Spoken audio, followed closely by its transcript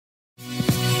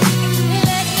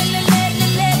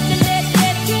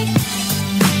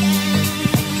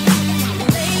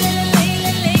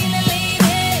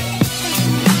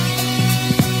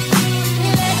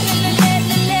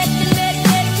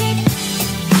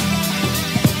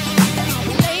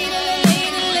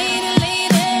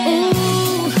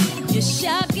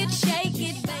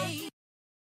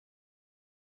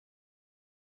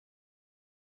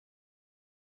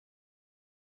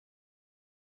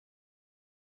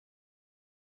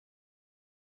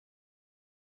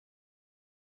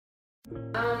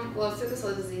Well, sickle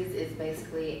cell disease is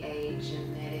basically a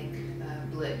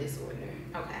genetic blood disorder.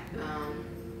 Okay.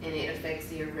 And it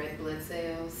affects your red blood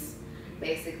cells,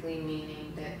 basically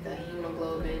meaning that the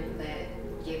hemoglobin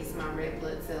that gives my red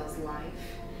blood cells life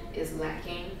is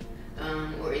lacking,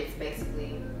 or it's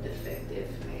basically defective.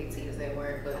 I hate to use that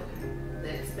word, but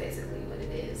that's basically what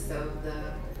it is. So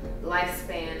the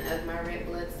lifespan of my red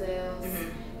blood cells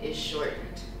is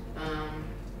shortened,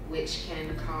 which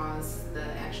can cause the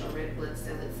actual red blood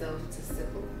cell itself to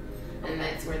sickle. And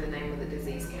that's where the name of the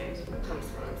disease comes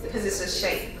from. Because it's a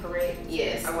shape, correct?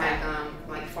 Yes, okay.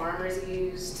 like farmers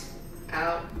used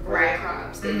out row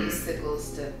crops, they use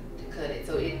sickles to cut it.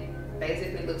 So it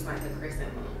basically looks like a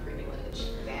crescent moon, pretty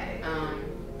much. Got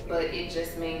it. But it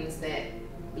just means that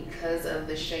because of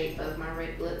the shape of my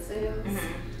red blood cells,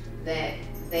 that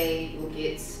they will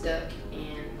get stuck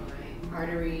in my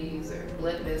arteries or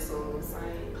blood vessels,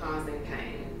 causing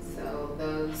pain. So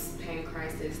those pain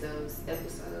crises, those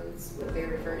episodes, what they're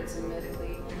referred to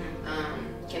medically,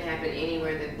 can happen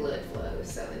anywhere that blood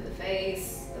flows. So in the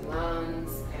face, the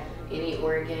lungs, any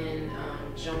organ,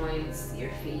 joints,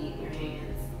 your feet, your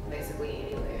hands, basically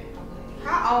anywhere.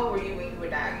 How old were you when you were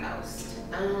diagnosed?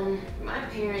 My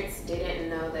parents didn't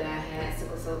know that I had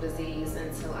sickle cell disease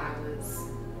until I was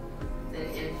an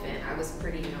infant. I was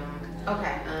pretty young.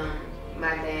 Okay.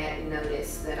 My dad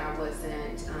noticed that I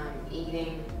wasn't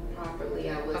eating properly.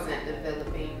 I wasn't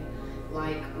developing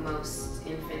like most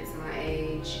infants my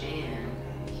age,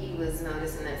 and he was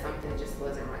noticing that something just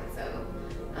wasn't right. So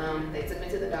they took me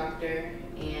to the doctor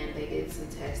and they did some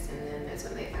tests, and then that's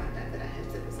when they found out that I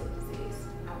had sickle cell disease.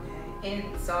 Okay.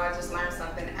 And so I just learned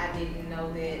something. I didn't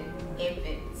know that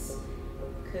infants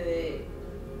could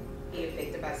be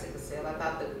affected by sickle cell. I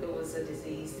thought that it was a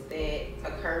disease that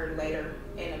occurred later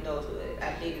in adulthood.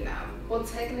 I didn't know. Well,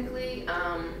 technically,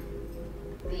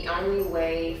 the only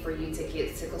way for you to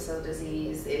get sickle cell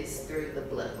disease is through the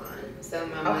bloodline. So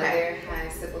my mother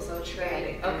has sickle cell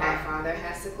trait, and my father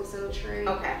has sickle cell trait.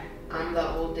 Okay. I'm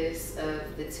the oldest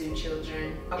of the 2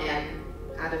 children, and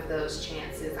out of those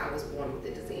chances, I was born with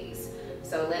the disease.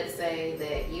 So let's say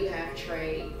that you have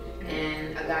trait,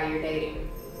 and a guy you're dating,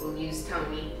 we'll use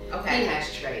Tony, he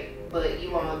has trait, but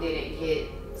you all didn't get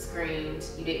screened,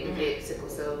 you didn't get sickle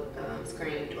cell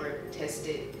screened or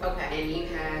tested, and you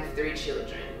have 3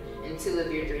 children, and 2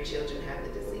 of your 3 children have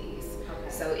the disease.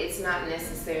 So it's not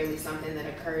necessarily something that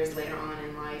occurs later on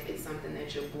in life, it's something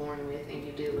that you're born with and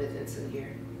you deal with until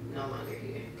you're no longer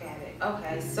here. Got it.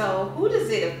 Okay, so who does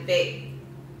it affect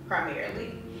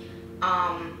primarily?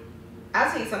 I'll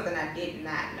tell you something I did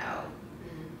not know.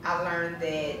 I learned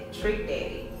that Trick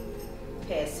Daddy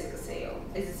has sickle cell.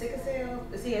 Is it sickle cell?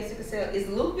 Does he have sickle cell? Is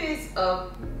lupus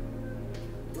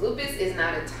Lupus is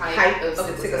not a type of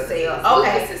sickle cell.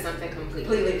 Okay. Lupus is something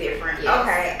completely different. Yes.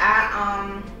 Okay.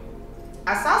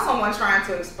 I saw someone trying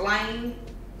to explain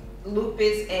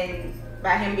lupus, and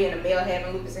by him being a male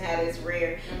having lupus and how it's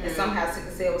rare, and somehow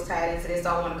sickle cell was tied into this. So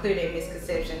I want to clear that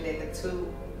misconception that the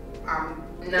two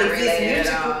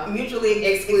not mutually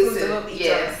exclusive of each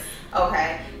other.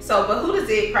 Okay. So, but who does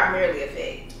it primarily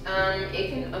affect? It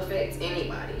can affect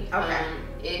anybody.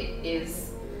 It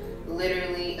is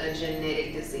literally a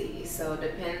genetic disease, so it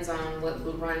depends on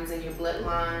what runs in your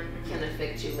bloodline can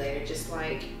affect you later, just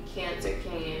like cancer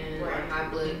can, or high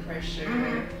blood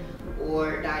pressure,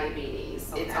 or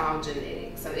diabetes. It's all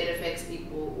genetic, so it affects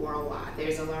people worldwide.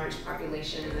 There's a large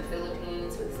population in the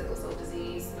Philippines with sickle cell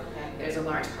disease. There's a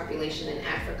large population in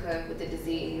Africa with the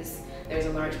disease. There's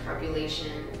a large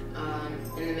population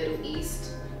in the Middle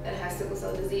East that has sickle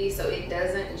cell disease. So it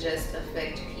doesn't just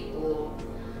affect people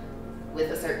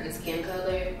with a certain skin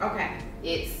color.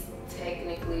 It's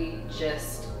technically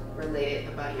just related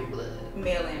about your blood.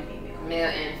 Male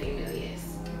and female,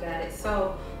 yes. Got it.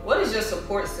 So what does your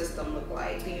support system look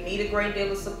like? Do you need a great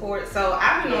deal of support? So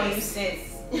I've been knowing you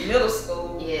since middle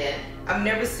school. I've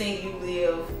never seen you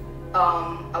live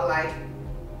a life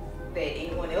that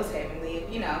anyone else haven't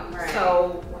lived, you know.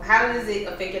 So how does it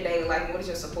affect your daily life? What does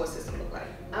your support system look like?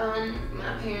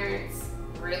 My parents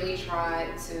really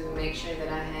tried to make sure that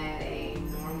I had a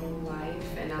normal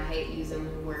life, and I hate using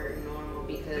the word normal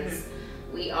because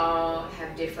we all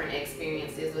have different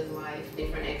experiences with life,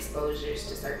 different exposures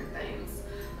to certain things.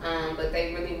 But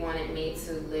they really wanted me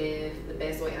to live the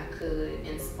best way I could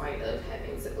in spite of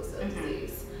having sickle cell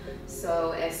disease.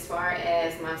 So as far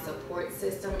as my support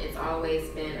system, it's always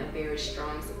been a very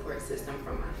strong support system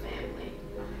from my family.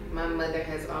 My mother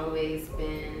has always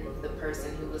been the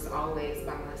person who was always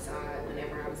by my side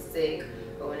whenever I was sick,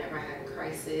 or whenever I had a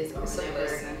crisis, or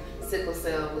whenever sickle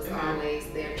cell was always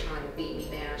there trying to beat me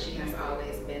down. She has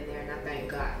always been there, and I thank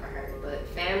God for her. But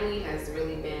family has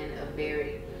really been a very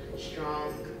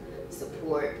strong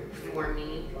support for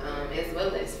me, as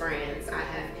well as friends. I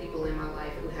have people in my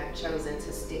life who have chosen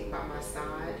to stick by my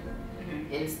side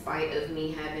in spite of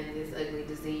me having this ugly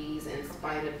disease, in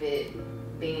spite of it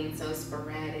being so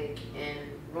sporadic and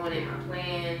ruining my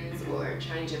plans or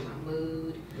changing my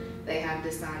mood. They have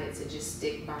decided to just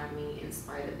stick by me in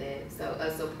spite of that. So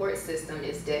a support system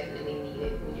is definitely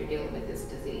needed when you're dealing with this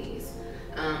disease.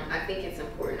 I think it's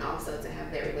important also to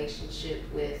have that relationship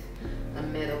with a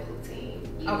medical team.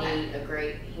 You need a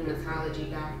great hematology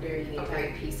doctor, you need a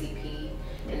great PCP,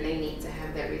 and they need to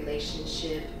have that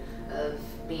relationship of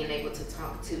being able to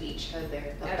talk to each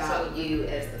other about you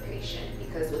as the patient.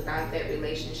 Because without that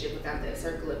relationship, without that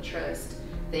circle of trust,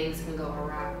 things can go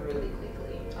awry really quickly.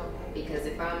 Because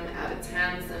if I'm out of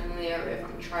town somewhere, or if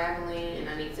I'm traveling and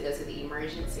I need to go to the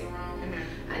emergency room,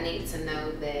 I need to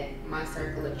know that my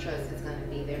circle of trust is going to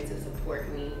be there to support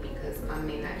me, because I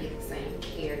may not get the same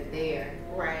care there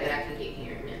that I can get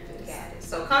here in Memphis. Got it.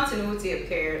 So continuity of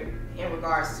care in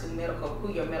regards to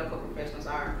who your medical professionals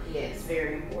are is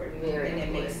very important. And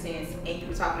that makes sense. And you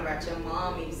were talking about your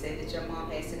mom, and you said that your mom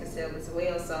has sickle cell as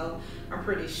well, so I'm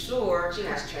pretty sure she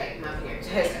has trait. My parents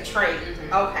has a trait.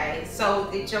 Okay, so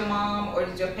did your mom or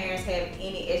did your parents have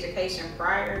any education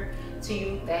prior to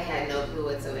you? They had no clue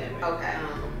whatsoever. Okay.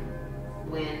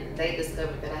 When they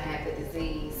discovered that I had the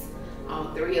disease,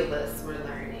 all three of us were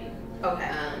learning.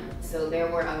 Okay. So there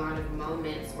were a lot of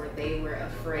moments where they were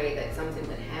afraid that something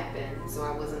would happen, so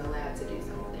I wasn't allowed to do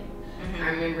something. I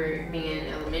remember being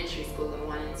in elementary school and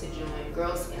wanting to join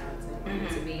Girl Scouts and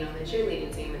to be on the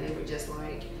cheerleading team, and they were just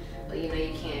like, well, you know,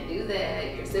 you can't do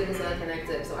that, your sickle cell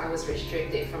connected. So I was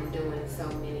restricted from doing so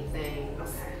many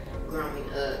things growing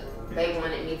up. They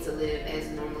wanted me to live as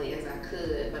normally as I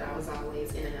could, but I was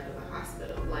always in and out of the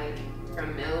hospital. Like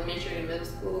from elementary to middle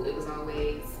school, it was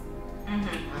always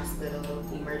hospital,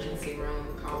 emergency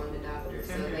room, calling the doctor.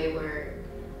 So they were,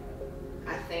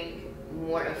 I think,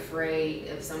 more afraid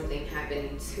of something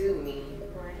happening to me.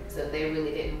 So they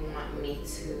really didn't want me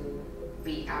to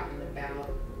be out and about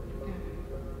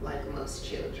like most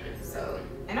children. So,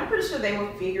 and I'm pretty sure they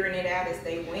were figuring it out as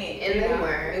they went. And they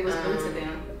were. It was new to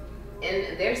them.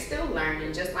 And they're still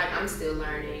learning, just like I'm still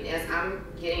learning. As I'm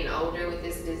getting older with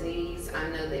this disease, I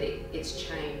know that it's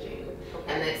changing.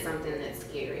 And that's something that's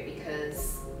scary,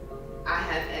 because I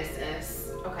have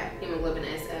SS, hemoglobin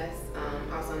SS,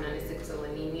 also known as sickle cell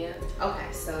anemia.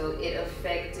 So it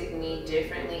affected me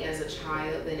differently as a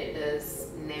child than it does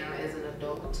now as an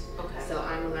adult. So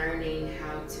I'm learning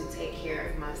how to take care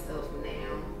of myself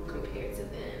now compared to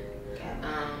then.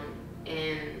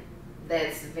 And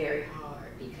that's very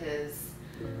hard, because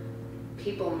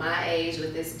people my age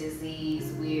with this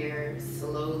disease, we're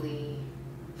slowly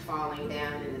falling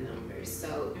down in the numbers.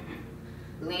 So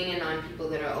leaning on people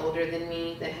that are older than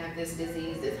me that have this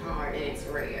disease is hard, and it's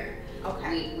rare.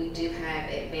 We do have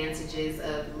advantages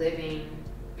of living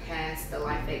past the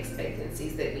life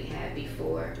expectancies that we had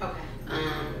before.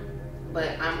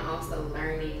 But I'm also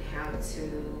learning how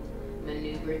to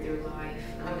maneuver through life.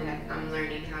 I'm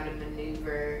learning how to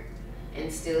maneuver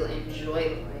and still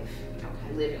enjoy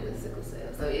life living with sickle cell.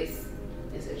 So it's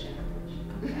a challenge.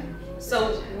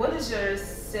 So what does your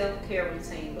self-care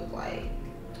routine look like?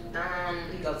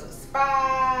 Do you go to the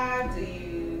spa? Do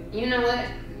you... You know what?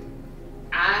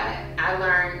 I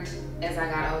learned as I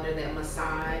got older that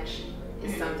massage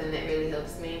is something that really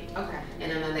helps me.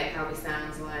 And I know that probably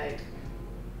sounds like,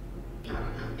 I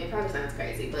don't know, it probably sounds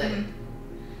crazy, but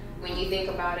when you think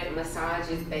about it, massage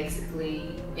is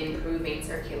basically improving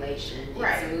circulation.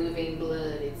 It's moving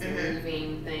blood, it's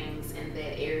moving things in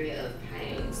that area of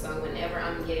pain. So whenever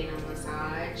I'm getting a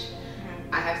massage,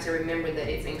 I have to remember that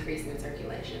it's increasing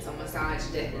circulation. So massage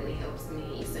definitely helps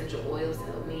me. Essential oils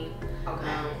help me.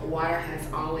 Water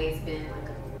has always been like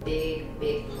a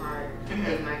big part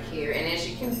of my care. And as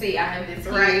you can see, I have this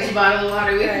huge bottle of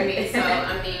water with me. So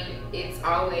I mean, it's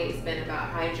always been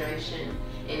about hydration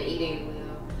and eating well.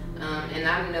 And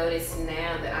I've noticed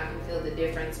now that I can feel the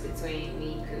difference between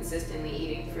me consistently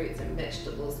eating fruits and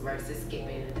vegetables versus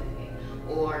skipping a day,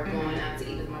 or going out to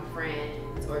eat with my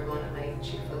friends, or going to like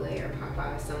Chick-fil-A or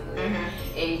Popeye somewhere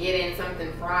and getting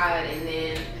something fried, and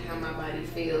then how my body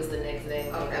feels the next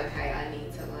day. Like, okay, I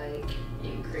need to like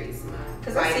increase my.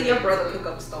 Because I see your brother cook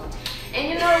up stuff. And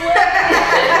you know what?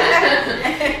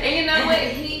 And you know what?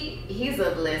 He's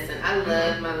a blessing. I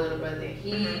love my little brother.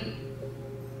 He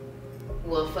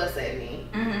will fuss at me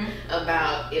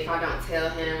about if I don't tell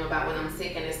him about when I'm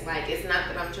sick, and it's like, it's not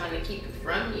that I'm trying to keep it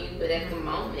from you, but at the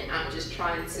moment I'm just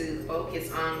trying to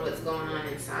focus on what's going on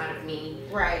inside of me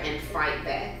and fight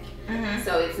back.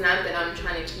 So it's not that I'm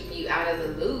trying to keep you out of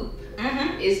the loop,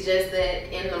 It's just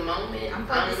that in the moment, I'm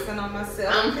focusing on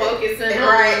myself. I'm focusing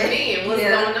on me and what's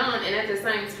going on. And at the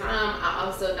same time, I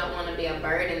also don't want to be a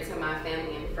burden to my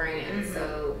family and friends.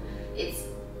 So it's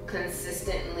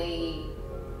consistently...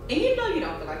 And you know you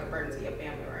don't feel like a burden to your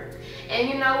family, right? And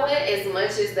you know what? As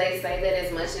much as they say that,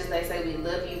 as much as they say we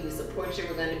love you, we support you,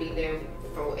 we're going to be there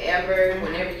forever,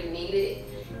 whenever you need it,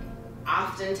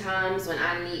 oftentimes when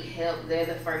I need help, they're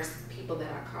the first people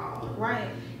that I call. Right.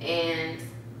 And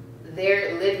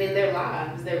they're living their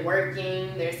lives. They're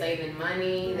working, they're saving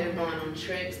money, they're going on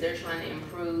trips, they're trying to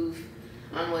improve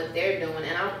on what they're doing.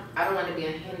 And I don't want to be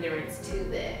a hindrance to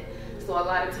that. So a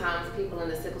lot of times people in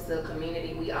the sickle cell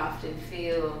community, we often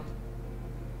feel,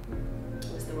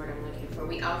 what's the word I'm looking for?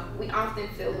 We often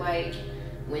feel like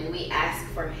when we ask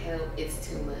for help, it's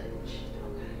too much.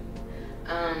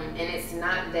 And it's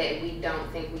not that we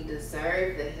don't think we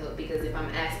deserve the help, because if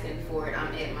I'm asking for it,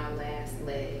 I'm at my last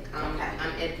leg. I'm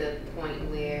at the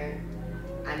point where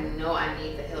I know I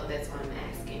need the help, that's why I'm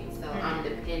asking. So I'm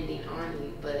depending on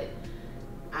you, but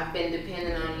I've been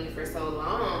depending on you for so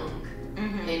long.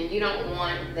 And you don't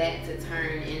want that to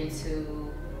turn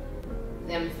into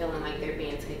them feeling like they're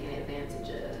being taken advantage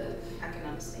of. I can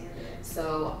understand that.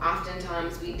 So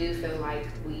oftentimes we do feel like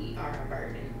we are a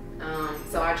burden.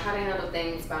 So I try to handle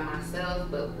things by myself,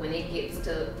 but when it gets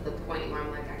to the point where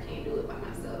I'm like, I can't do it by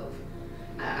myself,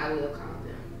 I will call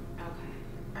them.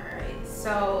 Okay. All right.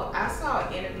 So I saw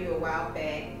an interview a while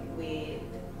back with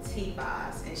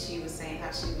Tabatha, and she was saying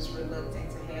how she was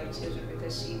reluctant to have children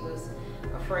because she was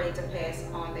afraid to pass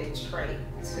on that trait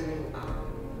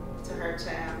to her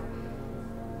child.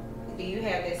 Do you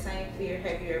have that same fear?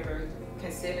 Have you ever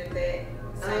considered that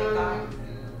same thought?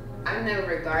 I know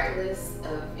regardless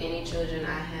of any children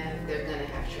I have, they're gonna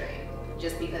have trait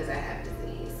just because I have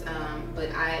disease.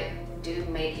 But I do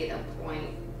make it a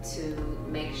point to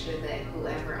make sure that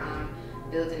whoever I'm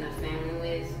building a family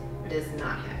with does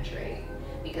not have trait.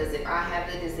 Because if I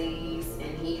have the disease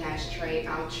and he has trait,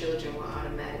 our children will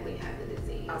automatically have the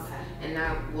disease. Okay. And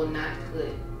I will not put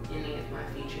any of my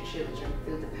future children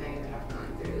through the pain that I've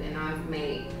gone through. And I've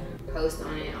made posts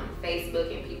on it on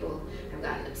Facebook, and people have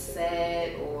gotten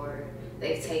upset, or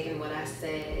they've taken what I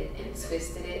said and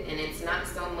twisted it. And it's not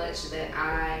so much that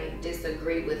I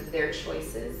disagree with their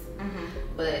choices,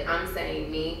 but I'm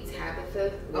saying me,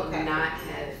 Tabatha, will not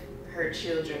have her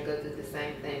children go through the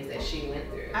same things that she went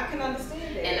through. I can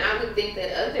understand that. And I would think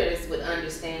that others would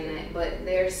understand that, but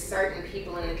there's certain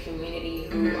people in the community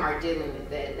who are dealing with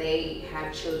that. They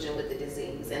have children with the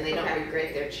disease, and they don't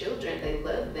regret their children. They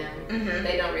love them.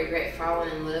 They don't regret falling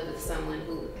in love with someone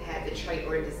who had the trait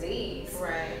or disease.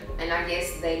 Right. And I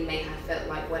guess they may have felt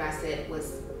like what I said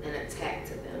was an attack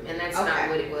to them, and that's not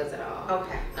what it was at all.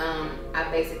 I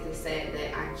basically said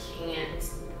that I can't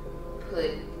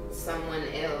put someone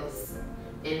else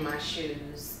in my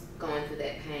shoes going through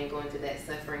that pain, going through that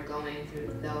suffering, going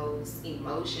through those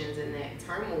emotions and that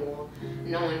turmoil,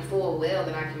 knowing full well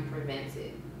that I can prevent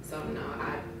it. So no,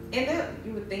 and that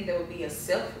you would think that would be a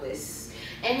selfless.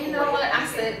 And you know what? I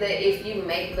said that if you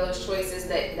make those choices,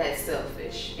 that's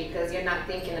selfish, because you're not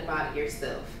thinking about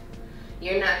yourself.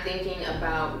 You're not thinking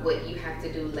about what you have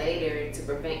to do later to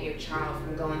prevent your child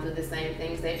from going through the same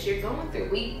things that you're going through.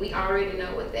 We already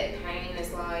know what that pain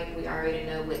is like. We already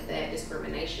know what that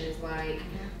discrimination is like,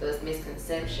 those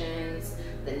misconceptions,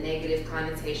 the negative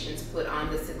connotations put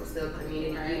on the sickle cell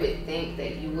community. You would think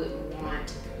that you wouldn't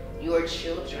want your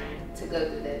children to go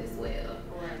through that as well.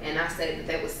 And I said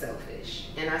that was selfish.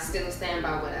 And I still stand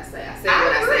by what I say. I said what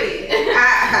I said.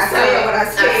 I said what I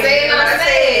said. I said what I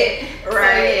said. Right. So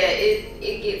yeah,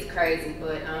 it gets crazy,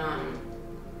 but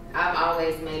I've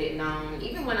always made it known.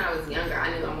 Even when I was younger,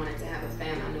 I knew I wanted to have a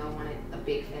family. I knew I wanted a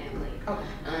big family.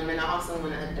 And I also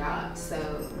want to adopt. So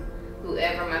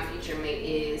whoever my future mate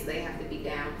is, they have to be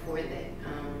down for that.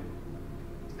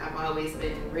 I've always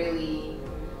been really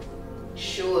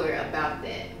sure about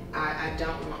that. I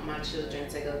don't want my children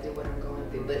to go through what I'm going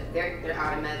through, but they're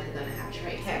automatically going to have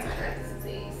traits of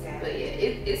disease. But yeah,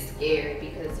 it's scary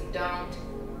because you don't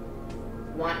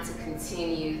want to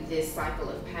continue this cycle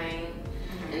of pain.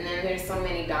 And then there's so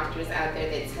many doctors out there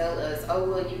that tell us, oh,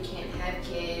 well, you can't have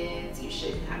kids, you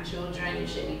shouldn't have children, you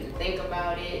shouldn't even think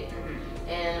about it.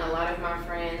 And a lot of my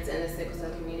friends in the sickle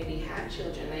cell community have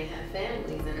children, they have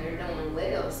families, and they're doing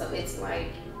well. So it's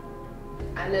like,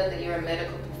 I know that you're a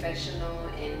medical professional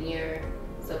and you're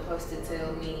supposed to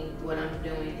tell me what I'm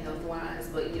doing health-wise,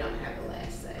 but you don't have the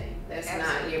last say. That's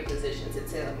not your position to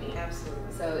tell me.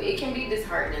 Absolutely. So it can be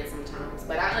disheartening sometimes,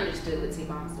 but I understood what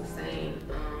Tabatha was saying.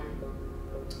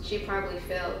 She probably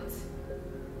felt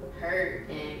hurt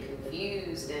and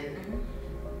confused, and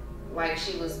like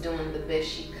she was doing the best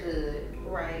she could,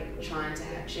 right, trying to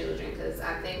have children. Because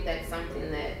I think that's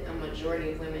something that a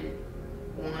majority of women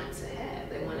want to have.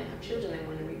 They want to have children, they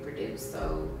want to reproduce.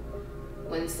 So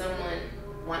when someone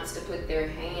wants to put their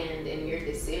hand in your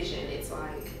decision, it's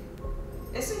like,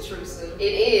 it's intrusive. It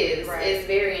is. Right. It's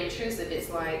very intrusive. It's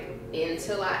like,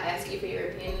 until I ask you for your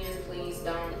opinion, please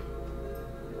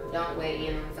don't weigh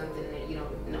in on something that you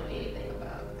don't know anything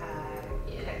about.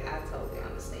 I totally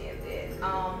understand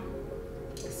that.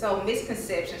 So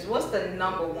misconceptions. What's the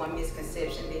number one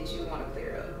misconception that you want to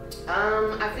clear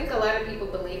up? I think a lot of people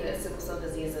believe that sickle cell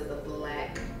disease is a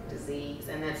black disease,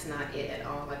 and that's not it at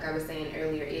all. Like I was saying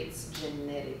earlier, it's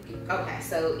genetic. Okay.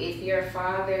 So if your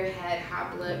father had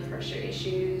high blood pressure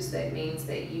issues, that means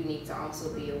that you need to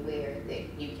also be aware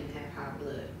that you can have high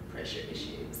blood pressure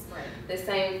issues. Right. The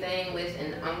same thing with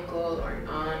an uncle or an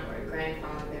aunt or a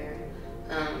grandfather.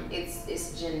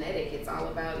 It's genetic. It's all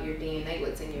about your DNA,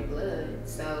 what's in your blood.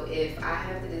 So if I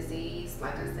have the disease,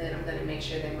 like I said, I'm going to make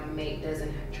sure that my mate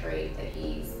doesn't have trait, that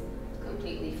he's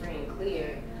completely free and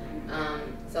clear.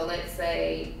 So let's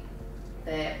say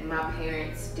that my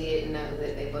parents did know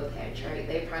that they both had trait.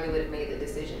 They probably would have made the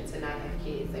decision to not have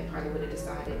kids. They probably would have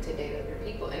decided to date other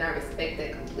people, and I respect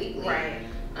that completely. Right.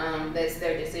 That's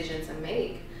their decision to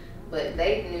make. But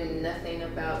they knew nothing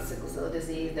about sickle cell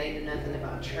disease. They knew nothing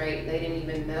about trait. They didn't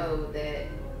even know that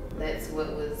that's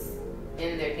what was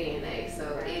in their DNA.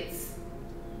 So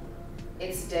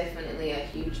it's definitely a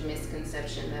huge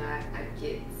misconception that I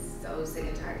get so sick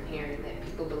and tired of hearing, that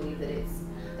people believe that it's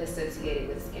associated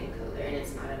with skin color, and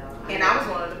it's not at all. And I was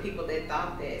one of the people that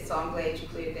thought that, so I'm glad you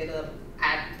cleared that up.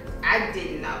 I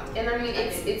didn't know. And I mean,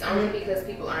 it's only because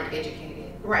people aren't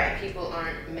educated. Right. People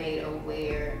aren't made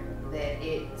aware that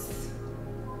it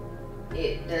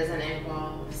doesn't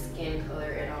involve skin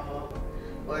color at all,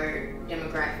 or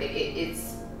demographic.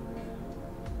 It's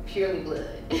purely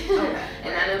blood. Okay.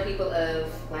 And I know people of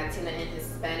Latina and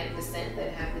Hispanic descent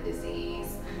that have the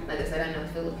disease. Like I said, I know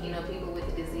Filipino people with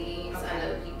the disease. Okay. I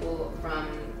know people from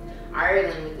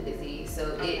Ireland with the disease. So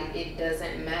Okay. it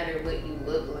doesn't matter what you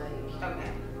look like.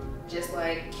 Okay. Just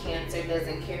like cancer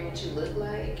doesn't care what you look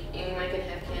like. Anyone can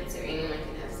have cancer. Anyone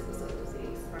can have sickle cell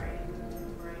disease. Right.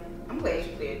 I'm glad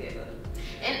you cleared that up.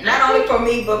 And not only for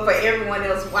me, but for everyone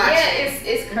else watching. Yeah,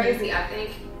 it's crazy. Mm-hmm. I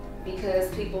think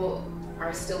because people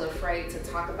are still afraid to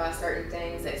talk about certain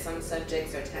things, that some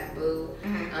subjects are taboo.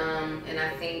 Mm-hmm. And I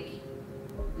think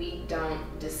we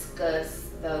don't discuss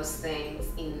those things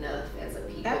enough as a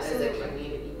people, Absolutely. As a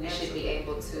community. We Absolutely. Should be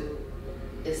able to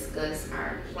discuss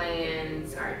our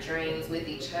plans, our dreams with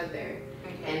each other,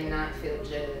 and not feel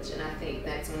judged. And I think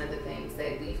that's one of the things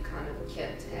that we've kind of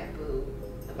kept taboo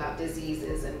about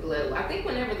diseases and blood. I think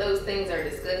whenever those things are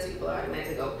discussed, people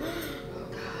automatically go,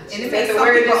 oh God. And it makes some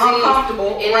people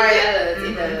uncomfortable. And right.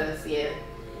 It does, yeah.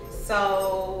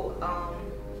 So,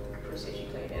 I appreciate you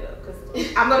clearing that up,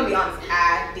 because I'm going to be honest,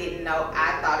 I didn't know.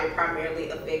 I thought it primarily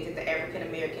affected the African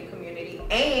American community,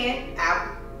 and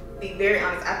I'll be very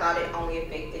honest, I thought it only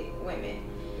affected women.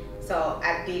 So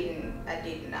I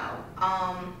didn't know.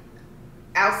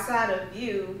 Outside of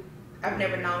you, I've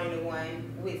never known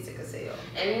anyone with sickle cell.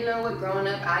 And you know what? Growing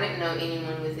up, I didn't know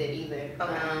anyone with it either.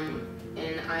 Okay.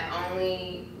 And I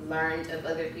only learned of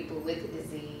other people with the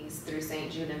disease through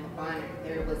St. Jude and Bonner.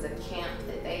 There was a camp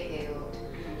that they held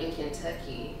in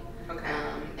Kentucky. Okay.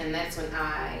 And that's when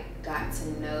I got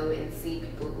to know and see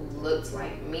people who looked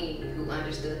like me, who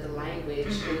understood the language,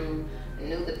 who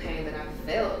knew the pain that I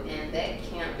felt. And that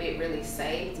camp, it really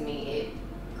saved me. It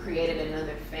created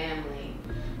another family.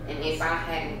 And if I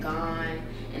hadn't gone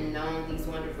and known these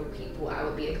wonderful people, I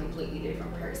would be a completely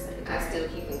different person. I still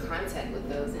keep in contact with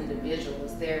those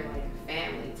individuals. They're like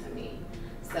family to me.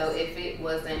 So if it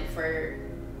wasn't for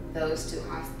those two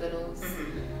hospitals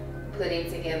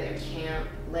putting together a camp,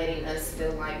 letting us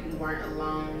feel like we weren't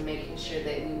alone, making sure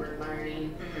that we were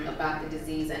learning about the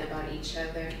disease and about each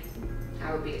other,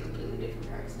 I would be a completely different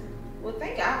person. Well,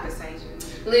 thank God for St.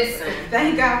 Jude. Listen.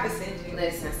 Thank God for St. Jude.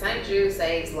 Listen, St. Jude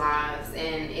saves lives,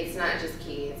 and it's not just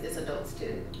kids, it's adults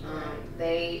too.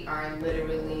 They are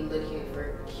literally looking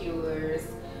for cures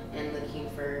and looking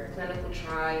for clinical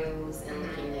trials and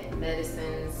looking at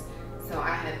medicines. So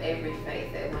I have every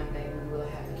faith that one day we will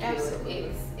have a cure.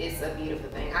 Absolutely. It's a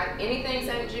beautiful thing. Anything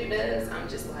St. Jude does, I'm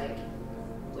just like,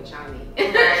 what y'all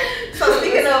need. Right. So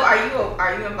speaking of,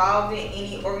 are you involved in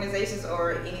any organizations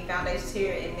or any foundations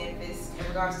here in Memphis in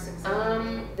regards to sickle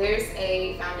cell? There's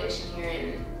a foundation here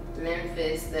in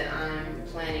Memphis that I'm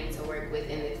planning to work with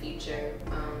in the future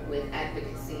with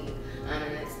advocacy,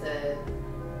 and it's the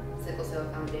Sickle Cell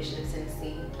Foundation of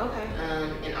Tennessee. Okay.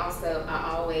 And also,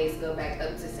 I always go back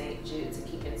up to St. Jude to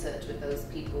keep in touch with those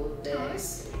people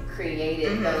that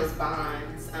created those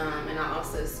bonds. And I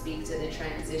also speak to the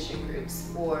transition groups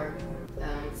for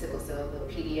sickle cell, the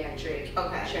pediatric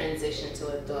transition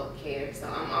to adult care. So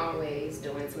I'm always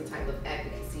doing some type of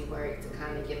advocacy work to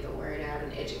kind of get the word out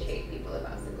and educate people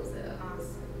about sickle cell.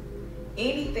 Awesome.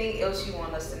 Anything else you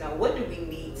want us to know? What do we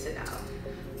need to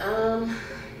know?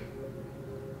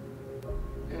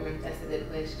 That's a good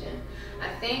question. I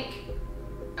think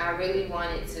I really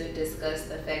wanted to discuss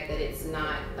the fact that it's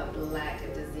not a black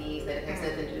disease, that it has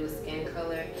nothing to do with skin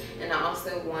color. And I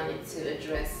also wanted to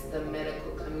address the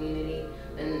medical community.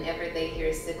 Whenever they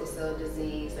hear sickle cell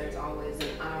disease, there's always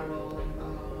an eye roll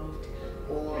involved,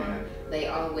 or they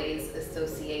always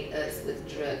associate us with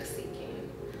drug seeking,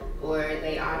 or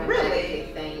they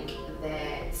automatically think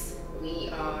that we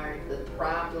are the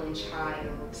problem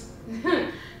child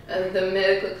of the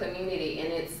medical community,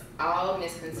 and it's all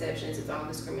misconceptions, it's all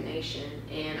discrimination.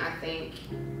 And I think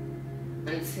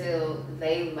until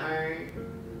they learn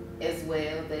as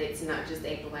well that it's not just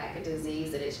a black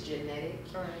disease, that it's genetic,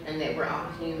 and that we're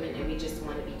all human and we just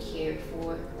want to be cared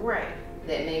for,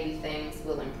 that maybe things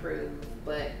will improve.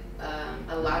 But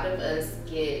a lot of us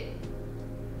get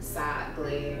side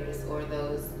glares or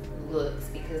those looks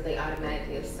because they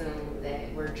automatically assume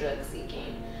that we're drug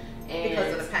seeking. And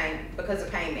because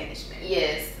of pain management.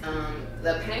 Yes,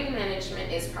 the pain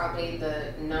management is probably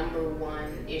the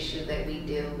 #1 issue that we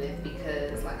deal with,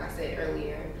 because like I said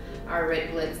earlier, our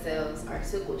red blood cells are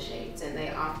sickle shaped and they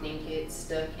often get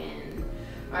stuck in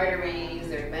arteries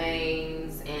or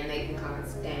veins and they can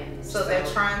cause damage. So they're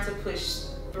trying to push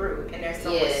through and they're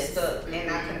somewhat stuck, and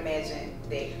I can imagine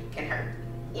they can hurt.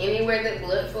 Anywhere that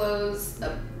blood flows,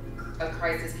 a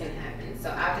crisis can happen. So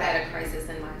I've had a crisis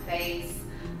in my face.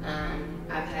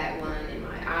 I've had one in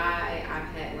my eye,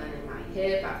 I've had one in my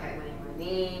hip, I've had one in my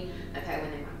knee, I've had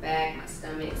one in my back, my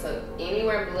stomach. So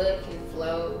anywhere blood can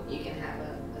flow, you can have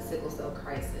a sickle cell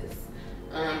crisis.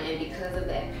 And because of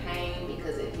that pain,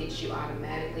 because it hits you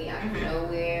automatically out of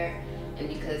nowhere, and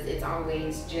because it's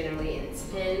always generally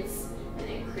intense and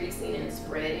increasing and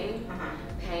spreading,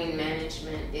 pain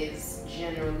management is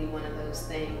generally one of those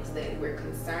things that we're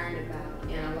concerned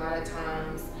about. And a lot of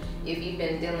times, if you've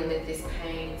been dealing with this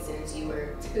pain since you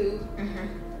were 2,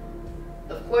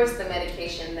 of course the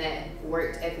medication that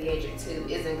worked at the age of 2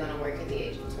 isn't going to work at the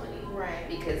age of 20.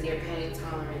 Because your pain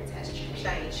tolerance has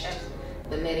changed.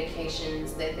 The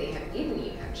medications that they have given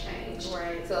you have changed.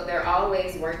 So they're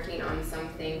always working on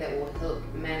something that will help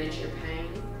manage your pain.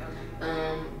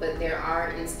 But there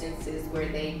are instances where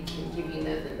they can give you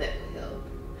nothing that will help.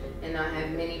 And I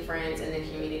have many friends in the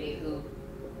community who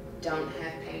don't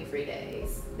have pain-free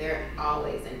days. They're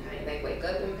always in pain. They wake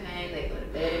up in pain, they go to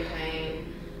bed in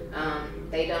pain.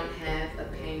 They don't have a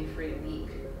pain-free week.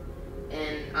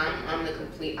 And I'm the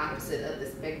complete opposite of the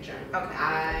spectrum.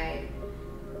 I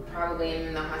probably am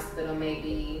in the hospital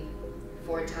maybe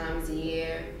 4 times a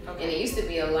year. And it used to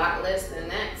be a lot less than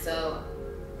that. So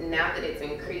now that it's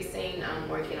increasing, I'm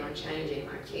working on changing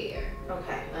my care.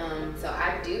 So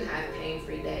I do have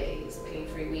pain-free days,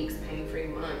 pain-free weeks, pain-free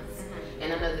months.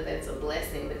 And I know that that's a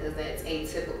blessing because that's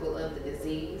atypical of the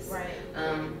disease.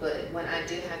 But when I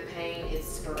do have pain, it's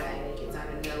sporadic, it's out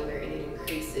of nowhere, and it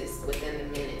increases within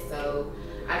the minute. So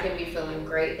I can be feeling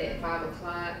great at 5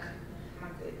 o'clock,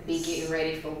 be getting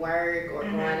ready for work or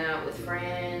going out with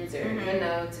friends or, you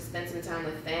know, to spend some time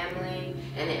with family.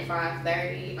 And at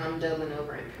 5:30, I'm doubling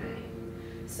over in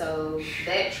pain. So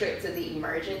that trip to the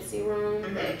emergency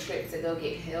room, that trip to go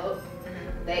get help,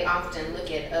 they often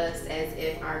look at us as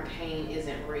if our pain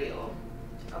isn't real.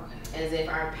 As if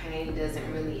our pain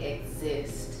doesn't really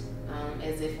exist.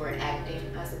 As if we're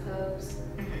acting, I suppose.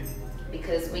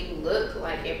 Because we look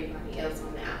like everybody else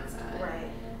on the outside.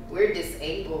 We're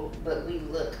disabled, but we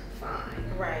look fine.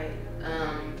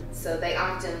 So they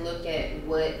often look at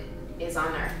what is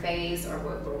on our face or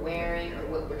what we're wearing or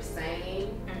what we're saying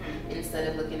instead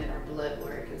of looking at our blood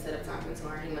work, instead of talking to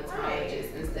our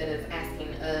hematologist, instead of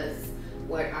asking us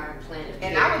what our plan of care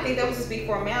And I would think that would just be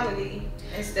formality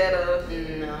instead of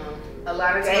a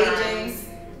lot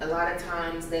of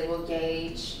times they will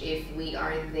gauge if we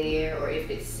are there or if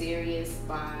it's serious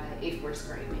by if we're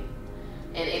screaming.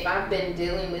 And if I've been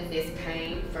dealing with this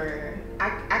pain for...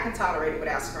 I can tolerate it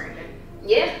without screaming.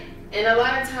 And a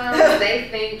lot of times they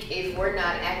think if we're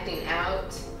not acting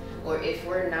out or if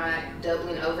we're not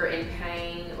doubling over in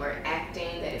pain or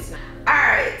acting, that it's not.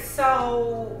 Alright,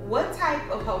 so what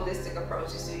type of holistic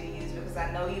approaches do you use? Because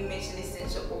I know you mentioned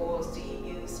essential oils. Do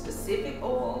you use specific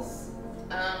oils?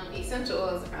 Essential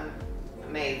oils are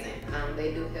amazing.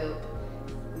 They do help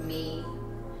me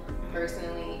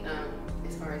personally,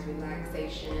 as far as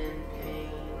relaxation, pain,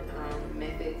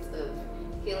 methods of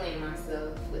healing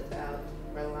myself without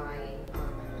relying on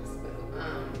the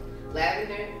hospital.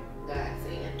 Lavender,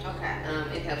 godsend.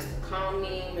 Okay. It helps to calm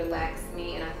me, relax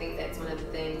me, and I think that's one of the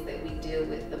things that we deal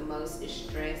with the most is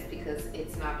stress, because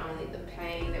it's not only the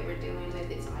pain that we're dealing with,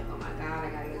 it's like, oh my God, I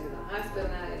gotta go to the hospital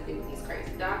now, I gotta deal with these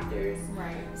crazy doctors.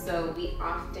 Right. So we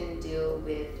often deal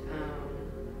with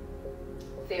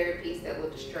therapies that will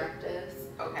distract us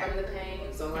from the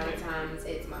pain. So a lot of times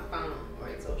it's my phone, or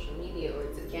it's social media, or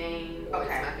it's a game, or it's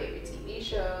my favorite TV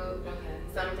show,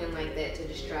 something like that to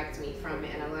distract me from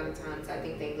it. And a lot of times I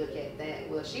think they look at that,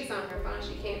 well, she's on her phone,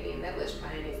 she can't be in that much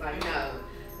pain. It's like, no,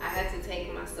 I had to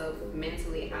take myself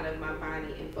mentally out of my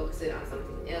body and focus it on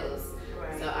something else.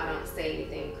 Right. So I don't say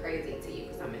anything crazy to you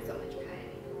because I'm in so much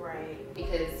pain. Right.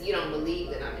 Because you don't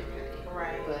believe that I'm in pain.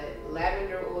 Right. But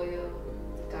lavender oil,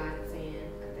 godsend,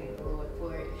 I thank the Lord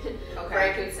for it. Okay.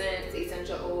 Frankincense,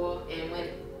 essential oil, and when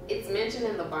it's mentioned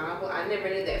in the Bible, I never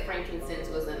knew that frankincense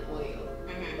was an oil,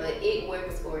 but it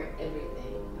works for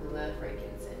everything. I love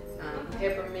frankincense.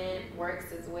 Peppermint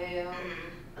works as well.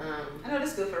 I know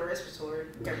that's good for respiratory.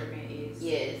 Peppermint is.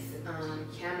 Yes.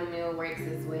 Chamomile works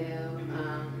as well.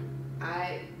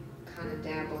 I kind of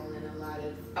dabble in a lot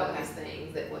of those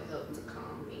things that will help to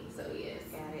calm me. So yes.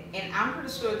 Got it. And I'm pretty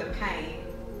sure the pain,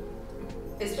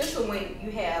 especially when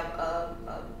you have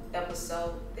a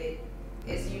episode that,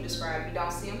 as you described, you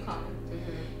don't see them coming,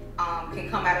 can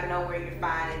come out of nowhere, you're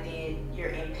fine, and then you're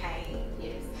in pain.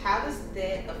 Yes. How does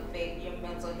that affect your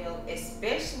mental health,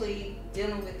 especially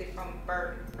dealing with it from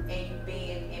birth and you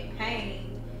being in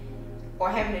pain or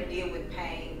having to deal with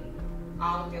pain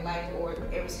all of your life or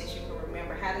ever since you can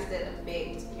remember? How does that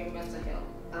affect your mental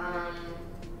health?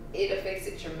 It affects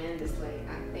it tremendously.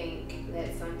 I think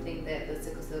that's something that the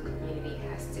sickle cell community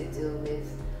has to deal with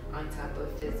on top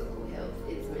of physical health.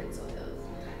 It's mental health.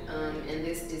 And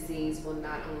this disease will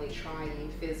not only try you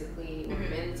physically or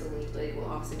mentally, but it will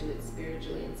also do it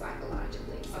spiritually and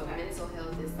psychologically. So mental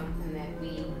health is something that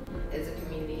we as a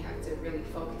community have to really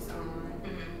focus on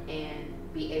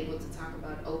and be able to talk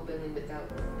about openly without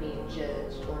being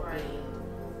judged or being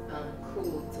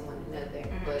cruel to one another.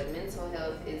 But mental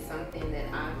health is something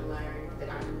that I've learned that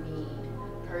I need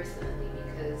personally,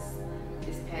 because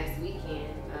this past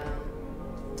weekend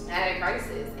I had a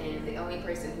crisis, and the only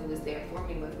person who was there for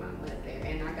me was my mother,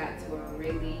 and I got to a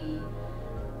really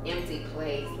empty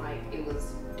place, like it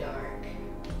was dark,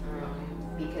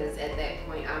 because at that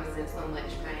point I was in so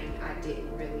much pain I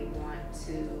didn't really want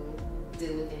to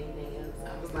deal with anything else.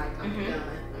 I was like, I'm done,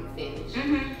 I'm finished.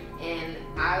 And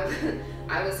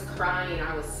I was crying,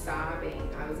 I was sobbing,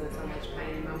 I was in so much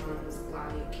pain, and my mom was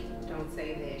like, don't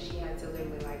say that. She had to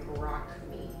literally like rock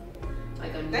me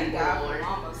like a Thank God newborn. for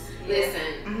mamas.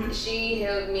 Listen, she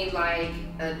held me like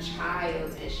a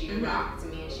child, and she rocked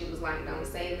me, and she was like, don't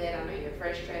say that. I know you're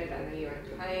frustrated, I know you're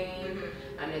in pain,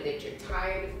 I know that you're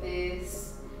tired of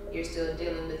this, you're still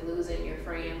dealing with losing your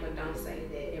friend, but don't say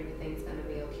that. Everything's gonna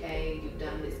be okay. You've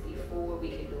done this before, we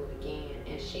can do it again.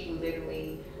 And she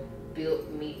literally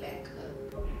built me back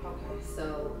up.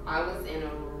 So I was in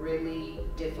a really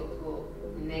difficult,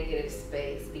 negative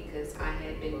space because I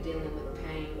had been dealing with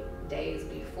pain days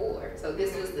before. So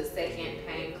this was the second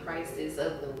pain crisis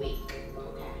of the week.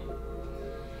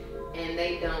 And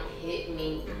they don't hit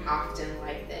me often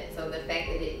like that. So the fact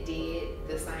that it did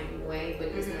the same way, but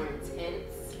it was more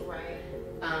intense.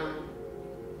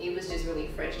 It was just really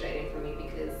frustrating for me,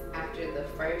 because after the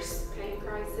first pain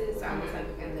crisis, I was like,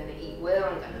 okay, I'm gonna eat well,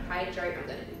 I'm gonna hydrate, I'm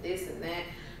gonna do this and that.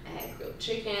 I had grilled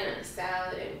chicken and a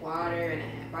salad and water, and I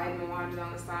had vitamin waters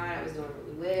on the side. I was doing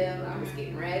really well. I was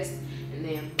getting rest, and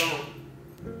then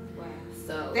boom. Wow.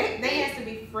 So that has to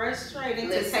be frustrating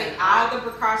to take all the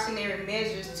precautionary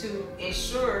measures to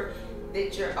ensure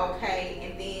that you're okay,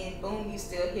 and then boom, you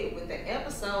still hit with the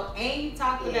episode. And you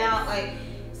talked about like,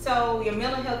 so your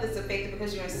mental health is affected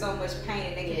because you're in so much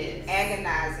pain, and it can be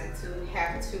agonizing to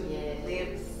have to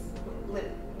live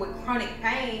with chronic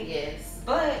pain.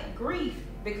 But grief,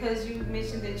 because you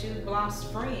mentioned that you've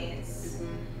lost friends.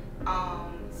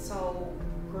 So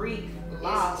grief,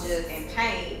 loss, and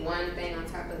pain. One thing on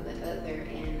top of the other,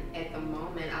 and at the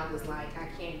moment I was like, I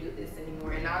can't do this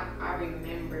anymore. And I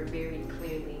remember very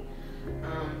clearly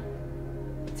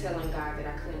telling God that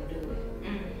I couldn't do it.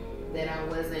 That I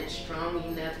wasn't strong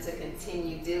enough to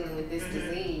continue dealing with this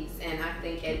disease. And I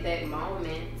think at that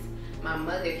moment, my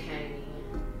mother came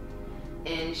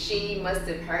in, and she must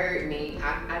have heard me.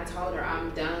 I told her,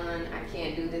 I'm done, I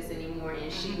can't do this anymore, and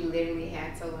she literally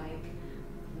had to like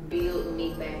build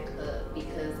me back up,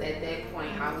 because at that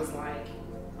point I was like,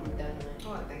 I'm done.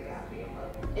 Oh, I thank God for your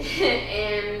mother.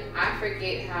 And I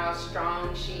forget how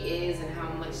strong she is and how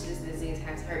much this disease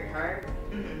has hurt her,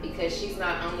 because she's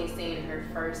not only seeing her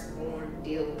firstborn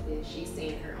deal with it, she's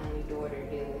seeing her only daughter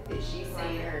deal with it. She's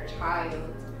seeing her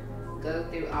child go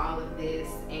through all of this,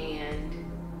 and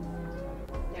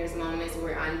there's moments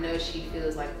where I know she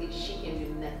feels like she can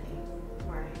do nothing.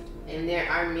 Right. And there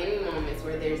are many moments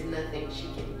where there's nothing she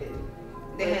can do.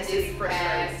 This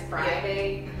past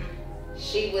Friday,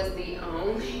 she was the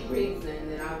only reason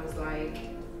that I was like,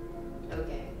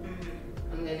 okay,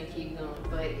 I'm gonna keep going.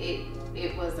 But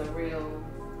it was a real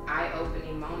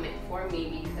eye-opening moment for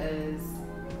me, because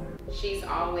she's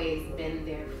always been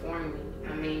there for me.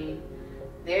 I mean,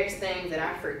 there's things that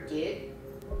I forget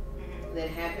that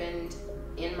happened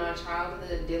in my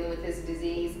childhood dealing with this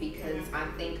disease, because I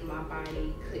think my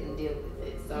body couldn't deal with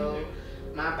it. So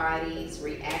my body's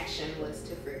reaction was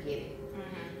to forget it.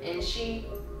 And she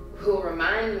will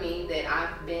remind me that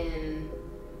I've been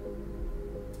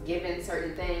given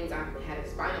certain things. I've had a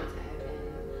spinal tap,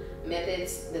 and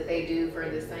methods that they do for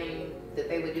the same that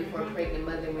they would do for a pregnant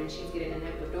mother when she's getting an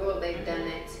epidural, they've done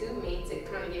that to me to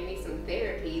kind of give me some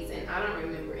therapies, and I don't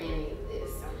remember any of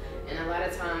this. And a lot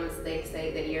of times they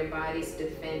say that your body's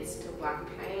defense to block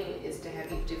pain is to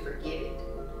have you to forget it.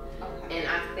 And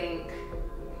I think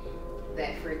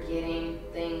that forgetting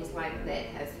things like that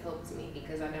has helped me,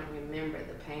 because I don't remember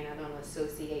the pain. I don't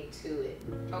associate to it.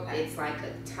 It's like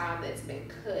a tie that's been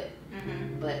cut.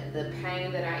 But the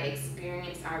pain that I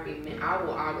experienced, I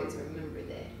will always remember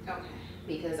that.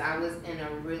 Because I was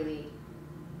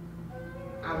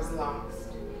I was lost.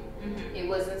 It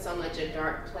wasn't so much a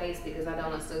dark place, because I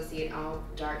don't associate all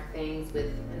dark things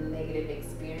with a negative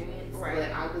experience.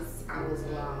 But I was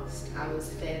lost. I was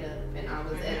fed up, and I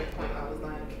was at a point where I was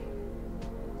like,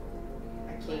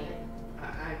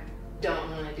 I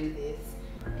don't want to do this.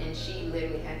 And she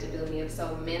literally had to build me up.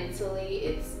 So mentally,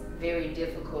 it's very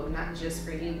difficult, not just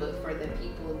for you, but for the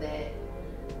people that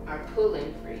are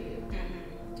pulling for you.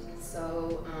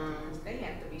 So they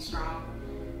have to be strong,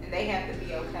 and they have to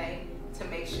be okay to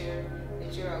make sure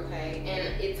that you're okay.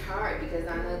 And it's hard, because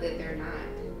I know that they're not.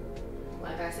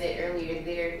 Like I said earlier,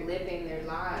 they're living their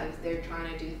lives. They're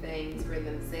trying to do things for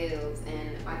themselves.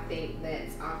 And I think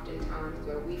that's oftentimes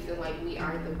where we feel like we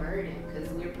are the burden, because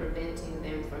we're preventing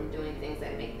them from doing things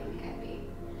that make them happy.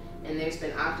 And there's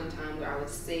been often times where I was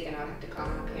sick and I would have to call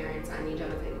my parents. I need y'all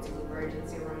to take me to the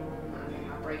emergency room. I'm at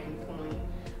my breaking point.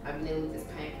 I've been dealing with this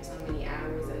pain for so many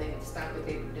hours, and they would stop what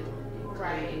they were doing and come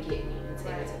and get me and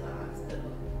take me to the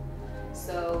hospital.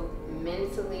 So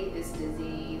mentally, this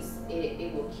disease,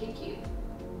 it will kick you.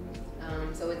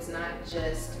 So it's not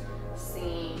just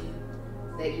seeing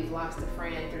that you've lost a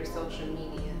friend through social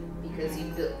media because you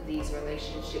built these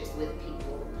relationships with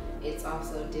people. It's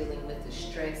also dealing with the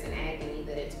stress and agony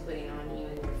that it's putting on you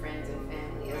and your friends and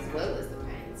family, as well as the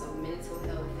pain. So mental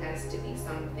health has to be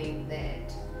something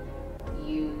that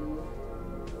you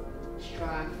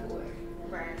strive for.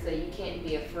 So you can't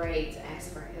be afraid to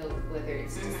ask for help, whether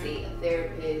it's to see a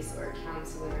therapist or a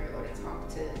counselor or to talk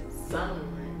to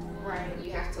someone.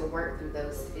 You have to work through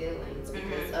those feelings,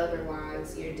 because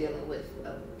otherwise you're dealing with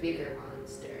a bigger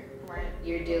monster.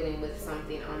 You're dealing with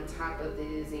something on top of the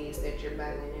disease that you're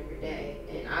battling every day.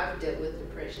 And I've dealt with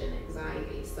depression,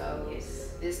 anxiety, so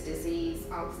this disease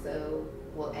also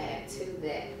will add to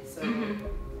that. So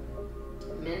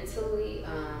mentally,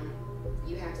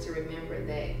 you have to remember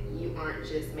that you aren't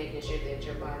just making sure that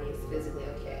your body is physically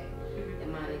okay.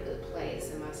 Am I in a good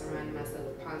place? Am I surrounding myself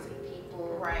with positive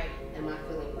people? Am I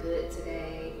feeling good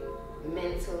today?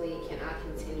 Mentally, can I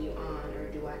continue on, or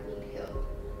do I need help?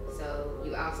 So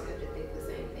you also have to think the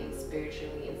same thing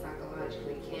spiritually and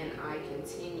psychologically. Can I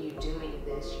continue doing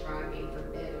this, striving for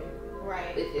better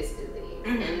with this disease?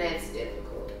 And that's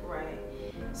difficult.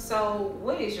 So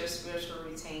what is your spiritual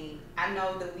routine? I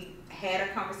know that we had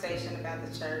a conversation about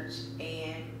the church,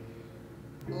 and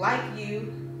like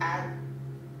you, I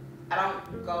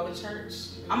don't go to church.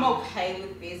 I'm okay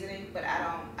with visiting, but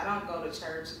I don't go to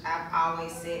church. I've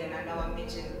always said, and I know I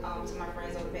mentioned to my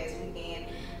friends over the past weekend,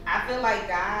 I feel like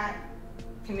God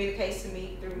communicates to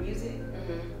me through music,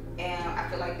 and I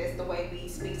feel like that's the way we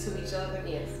speak to each other.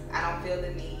 I don't feel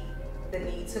the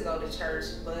need to go to church,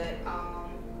 but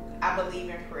I believe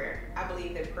in prayer. I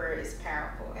believe that prayer is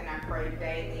powerful, and I pray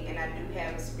daily, and I do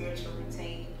have a spiritual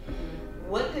routine.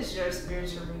 What does your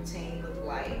spiritual routine look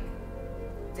like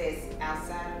that's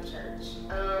outside of church?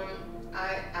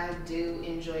 I do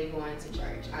enjoy going to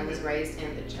church. I was raised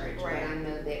in the church, but I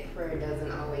know that prayer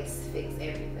doesn't always fix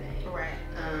everything.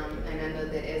 And I know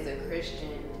that as a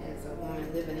Christian, as a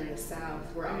woman living in the South,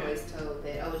 we're always told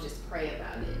that, oh, just pray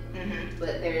about it.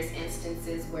 But there's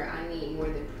instances where I need more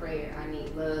than prayer. I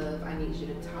need love. I need you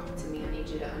to talk to me. I need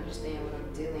you to understand what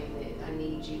I'm dealing with. I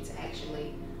need you to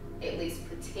actually at least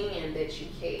pretend that you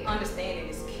care. Understanding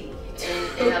is key.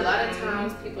 And a lot of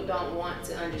times people don't want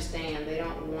to understand. They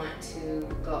don't want to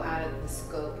go out of the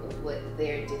scope of what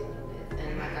they're dealing with.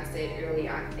 And like I said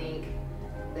earlier, I think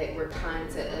that we're kind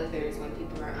to others when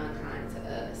people are unkind to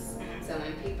us. So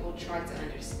when people try to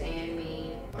understand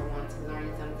me or want to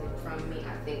learn something from me,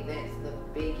 I think that's the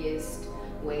biggest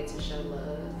way to show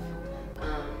love.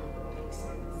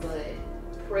 But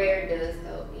prayer does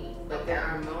help me. But there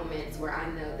are moments where I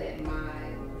know that my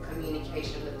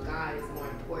communication with God is more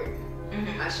important.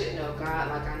 I should know God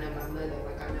like I know my mother,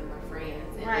 like I know my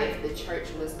friends. And if the church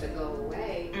was to go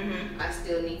away, I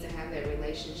still need to have that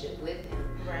relationship with Him.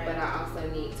 But I also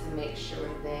need to make sure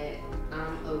that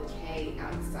I'm okay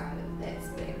outside of that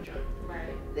spectrum.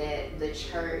 That the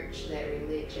church, that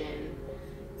religion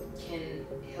can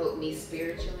help me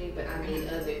spiritually, but I need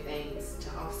other things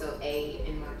to also aid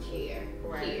in my care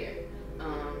here.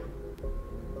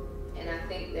 And I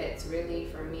think that's really,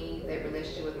 for me, that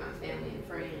relationship with my family and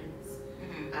friends.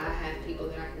 I have people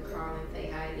that I can call and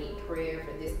say, I need prayer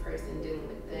for this person dealing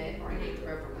with that, or I need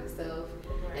prayer for myself,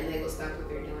 and they will stop what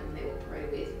they're doing and they will pray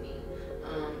with me.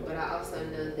 But I also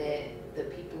know that the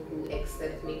people who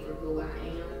accept me for who I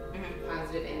am,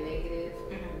 positive and negative,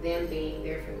 them being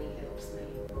there for me helps me.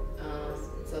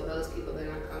 So those people that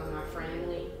I call my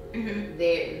family,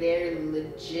 they're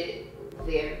legit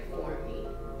there for me.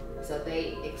 So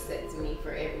they accept me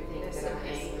for everything that I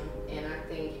am. And I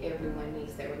think everyone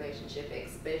needs that relationship,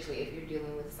 especially if you're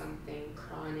dealing with something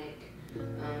chronic,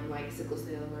 like sickle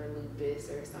cell or lupus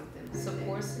or something like that.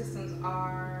 Support systems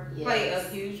play a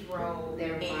huge role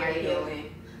in your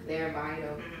healing. They're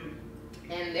vital.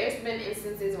 And there's been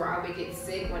instances where I would get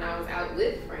sick when I was out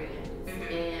with friends,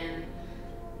 and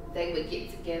they would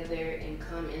get together and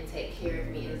come and take care of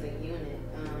me as a unit.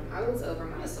 I was over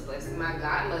my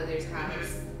godmother's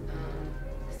house.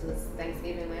 This was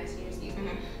Thanksgiving last year,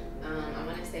 I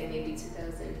want to say maybe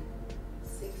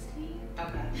 2016.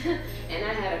 Okay. And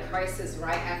I had a crisis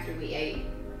right after we ate.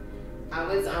 I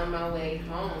was on my way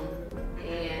home,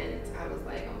 and I was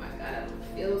like, oh my God, I don't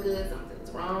feel good.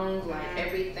 Something's wrong. Like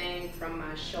everything from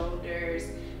my shoulders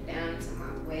down to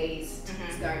my waist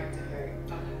started to hurt.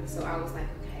 So I was like,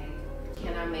 okay,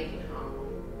 can I make it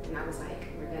home? And I was like,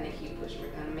 we're going to keep pushing. We're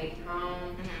going to make it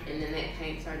home. And then that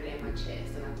pain started in my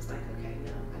chest. And I was like, okay,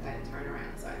 no, I got to turn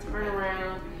around. So I turn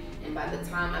around. And by the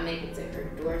time I make it to her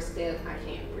doorstep, I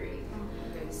can't breathe.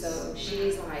 So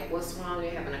she's like, what's wrong?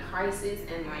 You're having a crisis?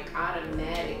 And like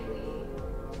automatically,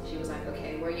 she was like,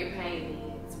 okay, where are your pain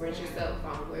meds? Where's your cell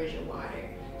phone? Where's your water?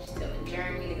 She's telling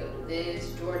Jeremy to go do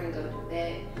this, Jordan go do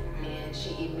that. And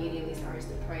she immediately starts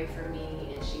to pray for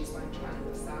me, and she's like trying to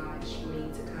massage me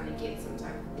to kind of get some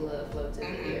type of blood flow to the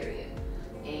area.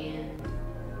 And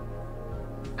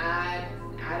I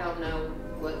don't know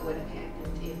what would have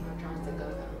happened if I tried to go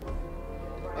home,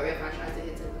 or if I tried to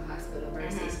get to the hospital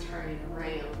versus turning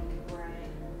around.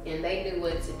 And they knew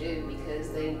what to do because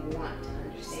they want to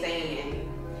understand.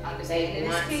 They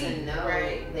want to know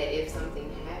that if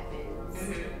something happens,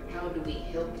 how do we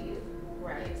help you?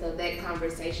 So that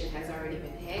conversation has already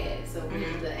been had. So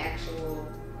when the actual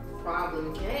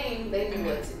problem came, they knew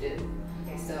what to do.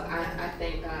 So I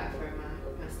thank God for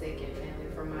my second family,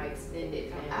 for my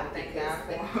extended family. I thank God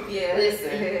for them.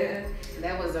 Listen,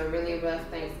 that was a really rough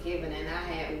Thanksgiving, and I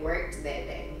had worked that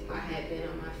day. I had been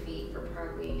on my feet for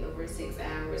probably over 6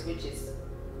 hours, which is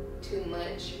too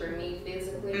much for me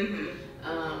physically.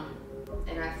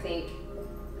 And I think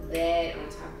that on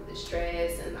top of the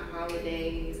stress and the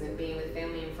holidays and being with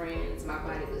family and friends, my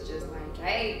body was just like,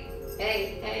 hey,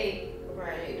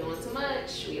 you're doing too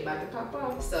much. We about to pop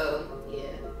off. So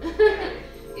yeah,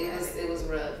 it was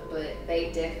rough, but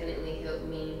they definitely helped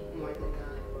me more than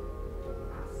God.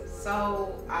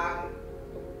 So I'm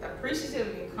appreciative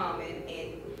of you coming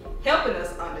and helping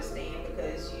us understand,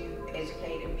 because you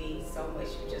educated me so much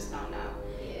you just don't know.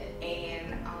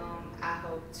 And I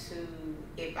hope to,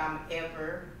 if I'm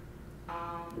ever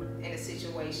in a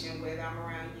situation, whether I'm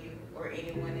around you or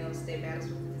anyone else that battles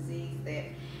with the disease, that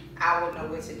I will know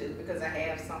what to do, because I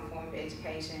have some form of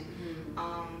education.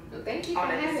 Well, thank you for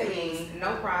having me.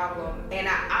 No problem. And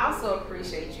I also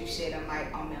appreciate you shedding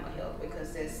light on mental health,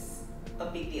 because that's a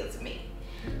big deal to me.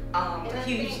 A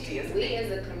huge deal to me. We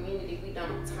as a community, we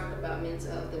don't talk about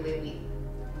mental health the way we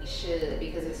should,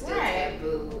 because it's still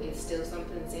taboo. It's still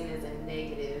something seen as a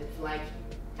negative. Like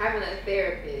having a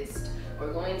therapist or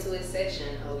going to a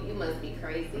session, oh, you must be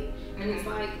crazy. And it's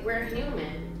like, we're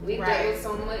human. We've dealt with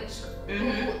so much.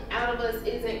 Who out of us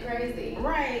isn't crazy?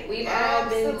 Right. We've all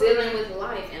been dealing with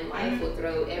life, and life will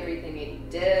throw everything at you.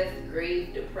 Death,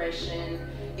 grief, depression.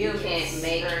 You can't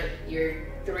make your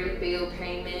 3 bill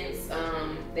payments.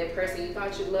 That person you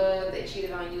thought you loved, they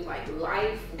cheated on you, like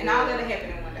life. And all that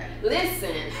happened in one day.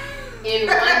 Listen, in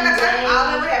one day.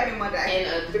 All that happened in one day. In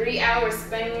a 3-hour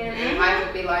span, and life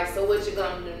will be like, so what you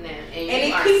gonna do now? And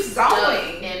it keeps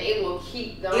going. And it will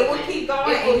keep going. It will keep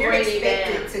going, and you're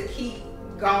expected to keep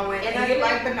going. And you're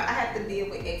like, but no, I have to deal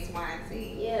with X, Y, and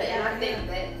Z. Yeah, and I think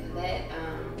that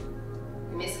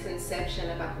misconception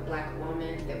about the black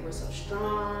woman, that we're so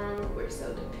strong, we're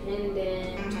so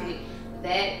dependent,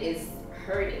 that is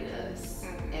hurting us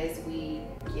as we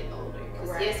get older.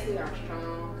 Because yes, we are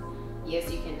strong.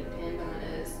 Yes, you can depend on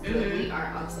us, but we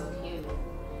are also human.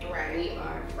 Right. We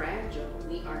are fragile.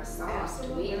 We are soft.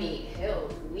 Absolutely. We need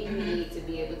help. We need to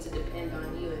be able to depend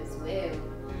on you as well.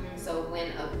 So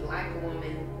when a black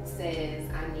woman says,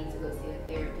 I need to go see a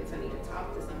therapist, I need to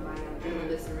talk to somebody, I'm dealing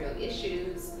with some real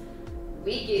issues,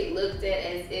 we get looked at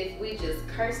as if we just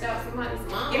cursed out somebody's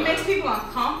mom. It makes people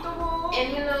uncomfortable.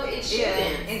 And you know, it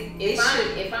shouldn't.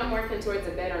 If I'm working towards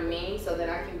a better me so that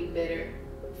I can be better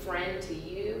friend to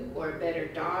you, or a better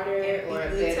daughter, or a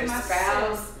better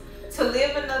spouse. To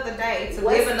live another day, to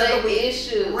live another week.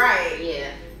 Issue? Right.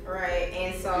 Yeah. Right.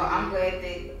 And so I'm glad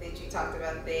that you talked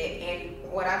about that.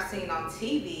 And what I've seen on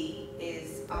TV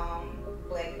is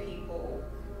black people,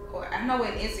 or I know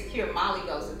in Insecure, Molly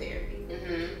goes to therapy.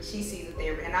 She sees a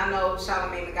therapist. And I know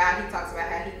Charlamagne the Guy, he talks about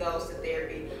how he goes to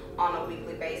therapy on a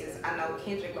weekly basis. I know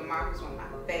Kendrick Lamar, who's one of my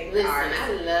favorite artists.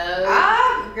 I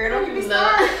love. Girl, don't get me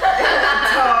started.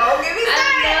 Don't get me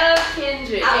started. I love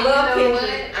Kendrick. I love you know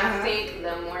Kendrick. What? I think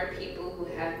the more people who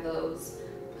have those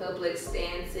public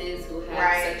stances, who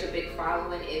have such a big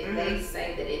following, if they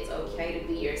say that it's okay to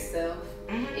be yourself,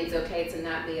 it's okay to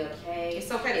not be okay.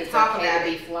 It's okay to talk about it. It's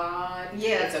okay to be flawed.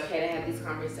 Yeah. It's okay to have these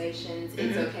conversations.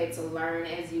 It's okay to learn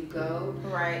as you go.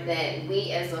 Right. That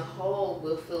we as a whole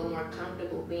will feel more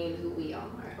comfortable being who we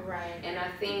are. Right. And I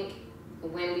think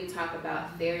when we talk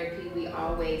about therapy, we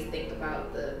always think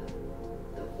about the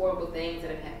horrible things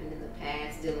that have happened in the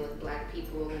past, dealing with black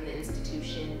people in the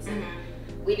institutions. And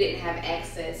we didn't have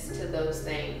access to those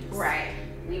things. Right.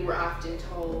 We were often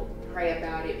told, pray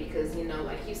about it, because, you know,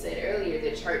 like you said earlier,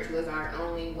 the church was our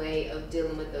only way of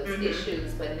dealing with those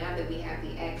issues. But now that we have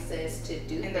the access to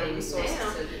do and things now,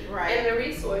 right. and the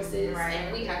resources, right.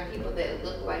 and we have people that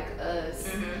look like us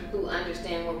who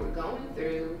understand what we're going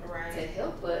through to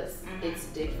help us, it's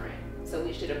different. So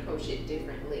we should approach it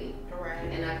differently. Right.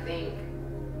 And I think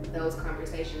those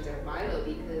conversations are vital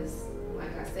because,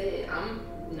 like I said, I'm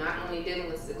not only dealing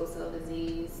with sickle cell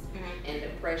disease and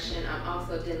depression, I'm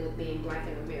also dealing with being black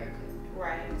in America.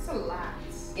 Right. It's a lot.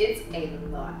 It's a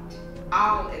lot.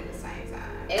 All at the same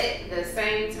time. At the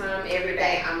same time, every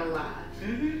day I'm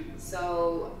alive.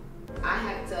 So I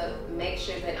have to make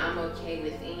sure that I'm okay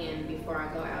within before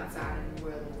I go outside in the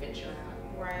world and venture out.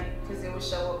 Right, because it will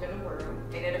show up in the world,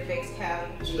 and it affects how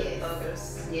you treat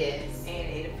others. Yes. And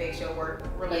it affects your work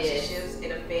relationships. It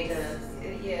affects,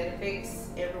 it affects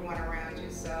everyone around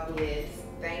you. So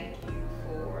thank you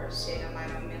for shedding light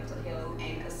on mental health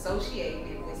and associating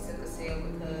it with sickle cell.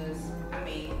 Because I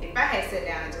mean, if I had sat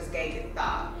down and just gave it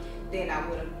thought, then I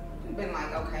would have been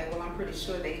like, okay, well, I'm pretty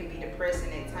sure they can be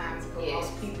depressing at times, but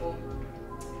most people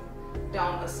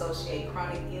don't associate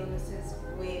chronic illnesses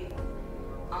with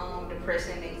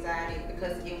depression, anxiety,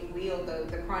 because it will,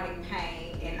 the chronic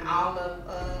pain and all of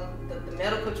the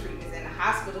medical treatments and the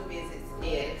hospital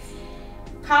visits,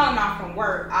 calling off from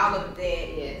work, all of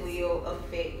that will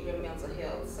affect your mental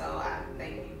health. So I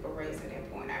thank you for raising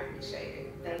that point. I appreciate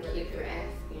it. Thank you for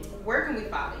asking. Where can we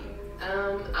follow you?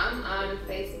 I'm on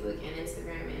Facebook and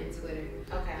Instagram and Twitter.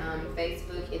 Okay.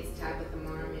 Facebook, it's Tabatha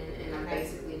Marmon, and I'm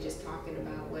basically just talking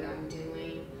about what I'm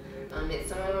doing. It's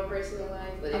some of my personal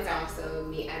life, but it's also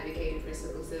me advocating for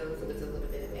sickle cell, so it's a little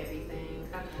bit of everything.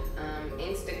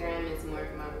 Instagram is more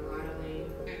of my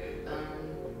modeling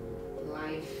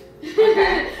life.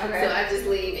 So I just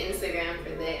leave Instagram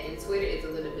for that, and Twitter is a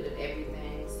little bit of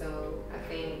everything. So I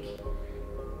think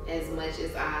as much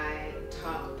as I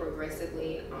talk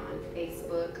progressively on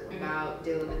Facebook about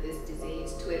dealing with this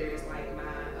disease, Twitter is like my,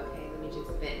 let me just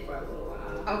vent for a little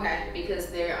while. Because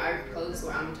there are posts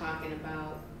where I'm talking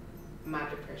about my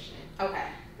depression.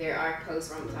 There are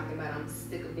posts where I'm talking about I'm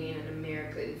sick of being in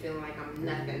America and feeling like I'm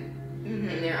nothing.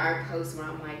 And there are posts where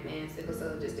I'm like, man, sickle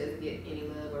cell just doesn't get any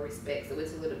love or respect. So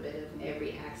it's a little bit of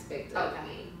every aspect of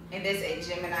me. And that's at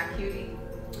Gemini Cutie?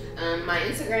 My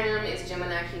Instagram is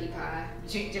Gemini Cutie Pie.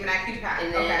 Gemini Cutie Pie.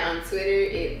 And then on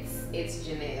Twitter, it's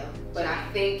Janelle. But I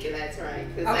think that's right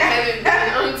because I haven't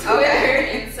been on Twitter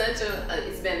in such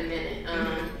it's been a minute.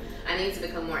 I need to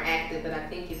become more active, but I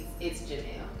think it's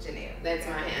Janelle. Janelle. That's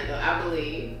my handle, I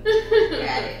believe.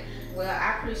 Got it. Well,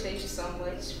 I appreciate you so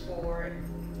much for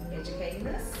educating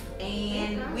us.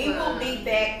 And we will be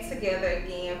back together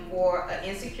again for an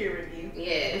Insecure review.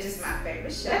 Yeah. Which is my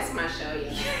favorite show. That's my show,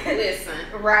 yeah. Listen.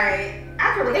 Right.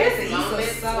 I can relate to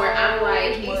moments Issa so where I'm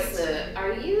like, much. Issa,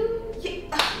 are you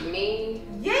me?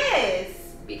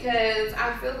 Yes. Because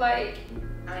I feel like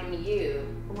I'm you.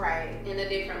 Right. In a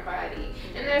different body.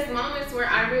 And there's moments where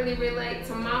I really relate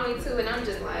to Molly too, and I'm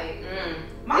just like,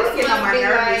 Molly's getting on my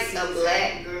nerves. Like a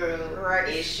black girl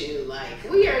issue. Like,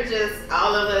 we are just,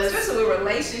 all of us. Especially with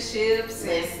relationships.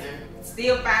 Listen. And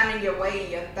still finding your way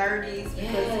in your 30s.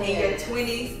 Because in your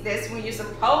 20s, that's when you're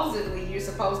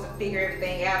supposed to figure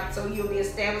everything out. So you'll be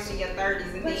established in your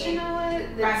 30s. And but then you know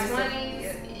what? The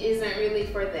 20s isn't really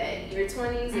for that. Your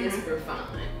 20s is for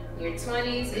fun. Your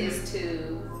 20s is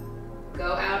to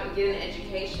go out and get an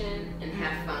education and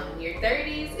have fun. Your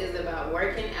 30s is about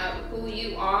working out who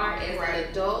you are as an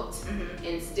adult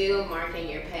and still marking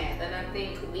your path. And I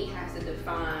think we have to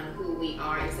define who we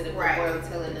are instead of the world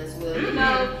telling us, well, you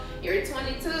know, you're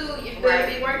 22, you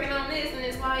better be working on this. And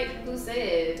it's like, who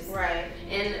says? Right.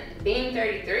 And being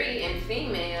 33 and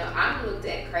female, I'm looked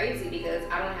at crazy because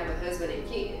I don't have a husband and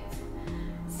kids.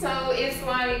 So it's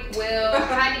like, well,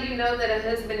 how do you know that a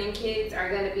husband and kids are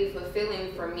going to be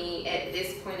fulfilling for me at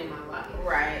this point in my life?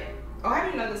 Right. Or how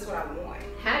do you know that's what I want?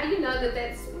 How do you know that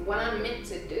that's what I'm meant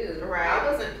to do? Right.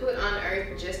 I wasn't put on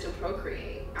earth just to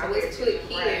procreate. I was put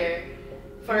here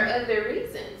for other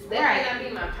reasons. That may not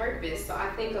be my purpose. So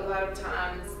I think a lot of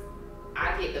times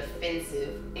I get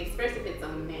defensive, especially if it's a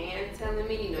man telling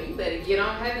me, you know, you better get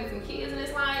on having some kids. And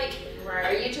it's like,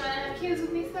 are you trying to have kids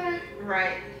with me, sir?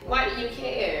 Right. Why do you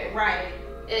care? Right.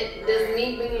 Does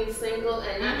me being single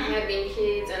and not having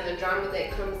kids and the drama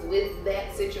that comes with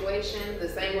that situation, the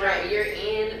same drama you're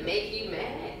in, make you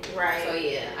mad? Right. So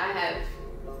yeah, I have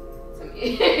some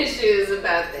issues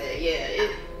about that. Yeah,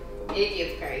 it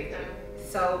gets crazy.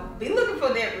 So be looking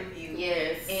for that review.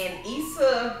 Yes. And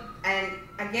Issa, and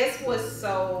I guess what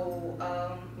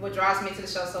draws me to the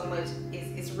show so much is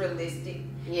it's realistic.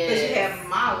 Yes. Because you have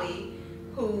Molly,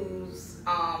 who's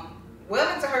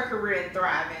well into her career and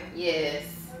thriving. Yes.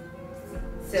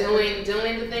 Doing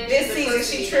the things. This season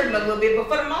she's tripping a little bit, but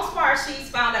for the most part she's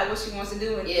found out what she wants to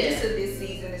do. And Issa this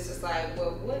season it's just like,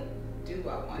 well, what do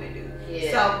I want to do?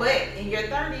 Yeah. So, but in your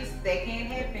 30s that can't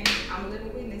happen. I'm a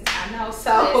living witness. I know.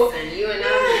 So listen, you and I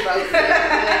both.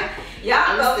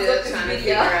 I'm still trying to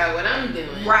figure out what I'm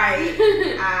doing. Right.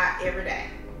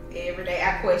 Every day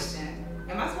I question,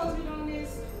 am I supposed to be doing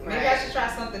this? Maybe I should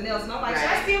try something else. And I'm like, should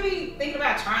I still be thinking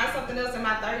about trying something else in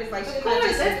my 30s? Like, of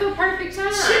course, that's the perfect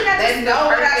time. Shouldn't I just know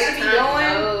what I should be doing?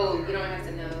 No, you don't have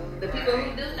to know. The people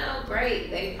who do know,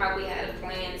 great. They probably had a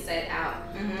plan set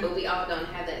out. But we all don't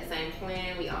have that same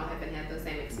plan. We all haven't had those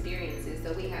same experiences.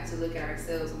 So we have to look at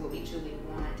ourselves and what we truly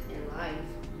want in life.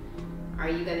 Are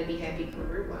you going to be happy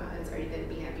career-wise? Are you going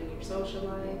to be happy in your social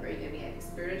life? Are you going to be happy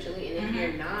spiritually? And if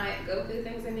you're not, go do the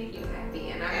things that make you happy.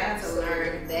 And I had to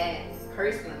learn that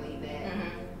personally, that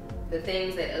the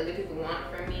things that other people want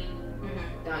from me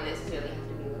don't necessarily have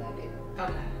to be what I do.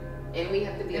 Okay. And we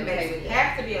have to be okay with it.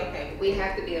 Have to be okay with it. We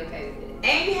have to be okay with it.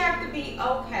 And you have to be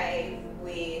okay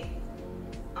with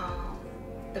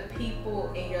the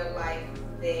people in your life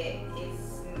that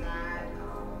is not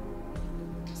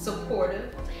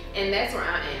supportive. And that's where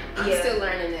I am. I'm still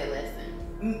learning that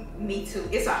lesson. Me too.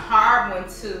 It's a hard one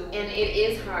too. And it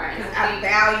is hard. Because I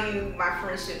value my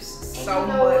friendships so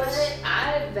much. What?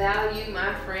 I value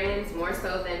my friends more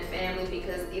so than family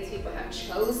because these people have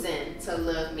chosen to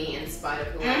love me in spite of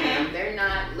who I am. They're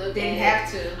not looking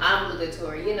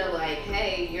obligatory. You know, like,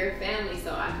 hey, you're family,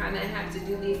 so I kind of have to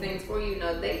do these things for you.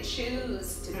 No, they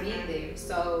choose to be there.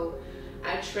 So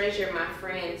I treasure my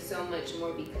friends so much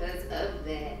more because of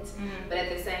that. But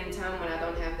at the same time, when I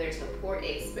don't have their support,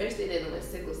 especially dealing with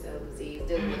sickle cell disease,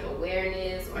 dealing with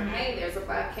awareness, or hey, there's a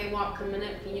 5K walk coming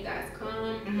up, can you guys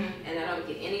come? And I don't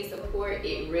get any support,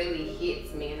 it really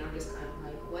hits me, and I'm just kind of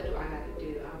like, what do I got to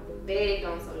do? I've begged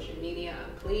on social media,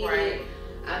 I've pleaded.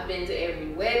 I've been to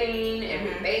every wedding,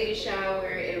 every baby shower,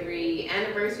 every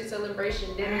anniversary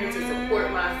celebration dinner to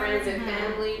support my friends and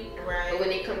family. But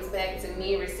when it comes back to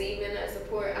me receiving that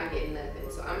support, I get nothing.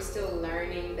 So I'm still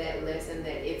learning that lesson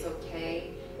that it's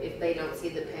okay if they don't see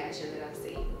the passion that I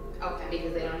see. Okay.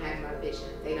 Because they don't have my vision.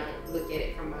 They don't look at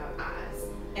it from my eyes.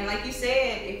 And like you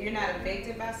said, if you're not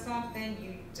affected by something,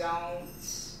 you don't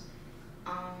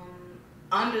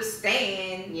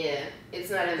understand. Yeah, it's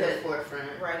not in the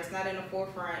forefront. Right, it's not in the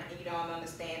forefront, and you don't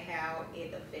understand how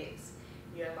it affects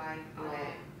your life.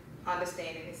 Right.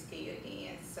 Understanding is key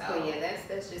again. So yeah,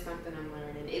 that's just something I'm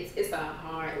learning. It's a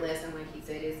hard lesson, like you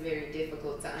said. It's very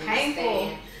difficult to understand.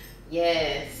 Painful.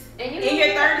 Yes. And in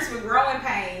your 30s with growing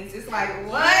pains, it's like,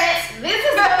 what? Yes, this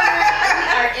is we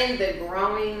are in the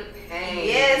growing pains.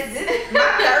 Yes, this is my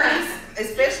 30s,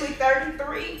 especially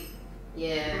 33.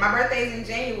 Yeah. My birthday's in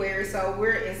January, so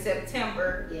we're in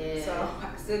September. Yeah. So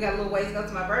I still got a little ways to go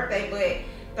to my birthday, but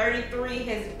 33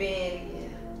 has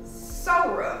been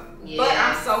so rough. Yes. But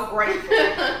I'm so grateful.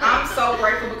 I'm so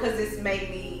grateful because it's made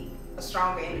me a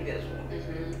stronger individual.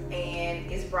 And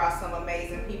it's brought some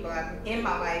amazing people in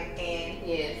my life,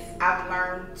 and I've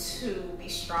learned to be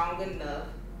strong enough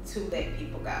to let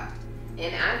people go.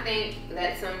 And I think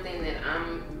that's something that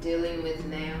I'm dealing with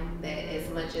now, that as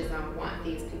much as I want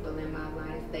these people in my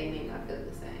life, they may not feel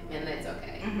the same, and that's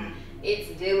okay.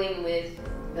 It's dealing with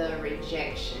the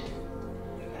rejection.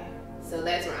 So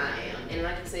that's where I am. And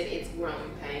like I said, it's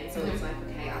growing pain. So it's like,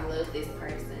 okay, I love this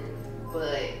person,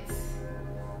 but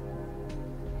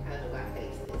how do I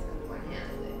face this? How do I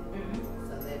handle it?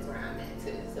 So that's where I'm at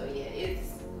too. So yeah,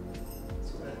 it's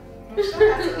rough. Shout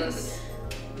out to us.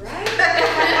 Right?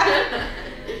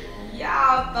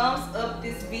 Y'all, thumbs up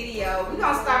this video. We're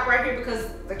gonna stop right here because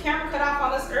the camera cut off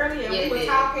on us earlier and we were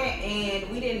talking and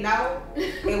we didn't know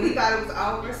and we thought it was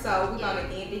over. So we're gonna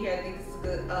end it here. I think this is a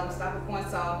good stopping point.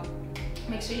 So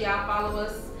make sure y'all follow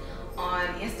us on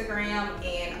Instagram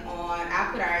and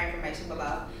I'll put our information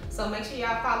below. So make sure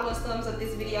y'all follow us, thumbs up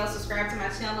this video, subscribe to my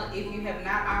channel if you have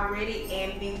not already,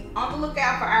 and be on the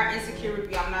lookout for our Insecure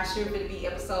review. I'm not sure if it'll be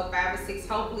episode 5 or 6.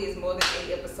 Hopefully it's more than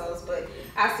 8 episodes, but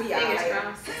I'll see y'all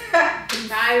later.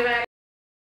 Bye, everybody.